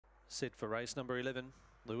Set for race number 11.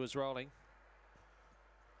 Lures rolling.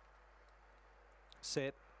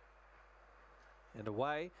 Set. And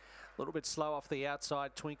away. A little bit slow off the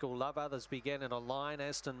outside. Twinkle Love. Others began in a line.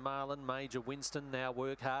 Aston Marlin, Major Winston now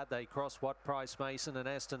work hard. They cross What Price Mason, and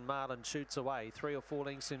Aston Marlin shoots away. 3 or 4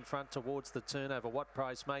 lengths in front towards the turnover. What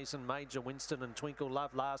Price Mason, Major Winston and Twinkle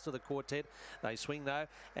Love last of the quartet. They swing though,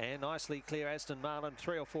 and nicely clear Aston Marlin.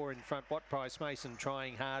 3 or 4 in front. What Price Mason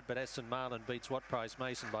trying hard, but Aston Marlin beats What Price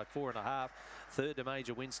Mason by 4.5. Third to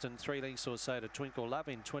Major Winston. 3 lengths or so to Twinkle Love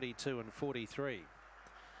in 22 and 43.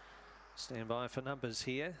 Stand by for numbers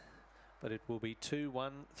here, but it will be 2,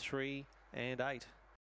 1, 3 and 8.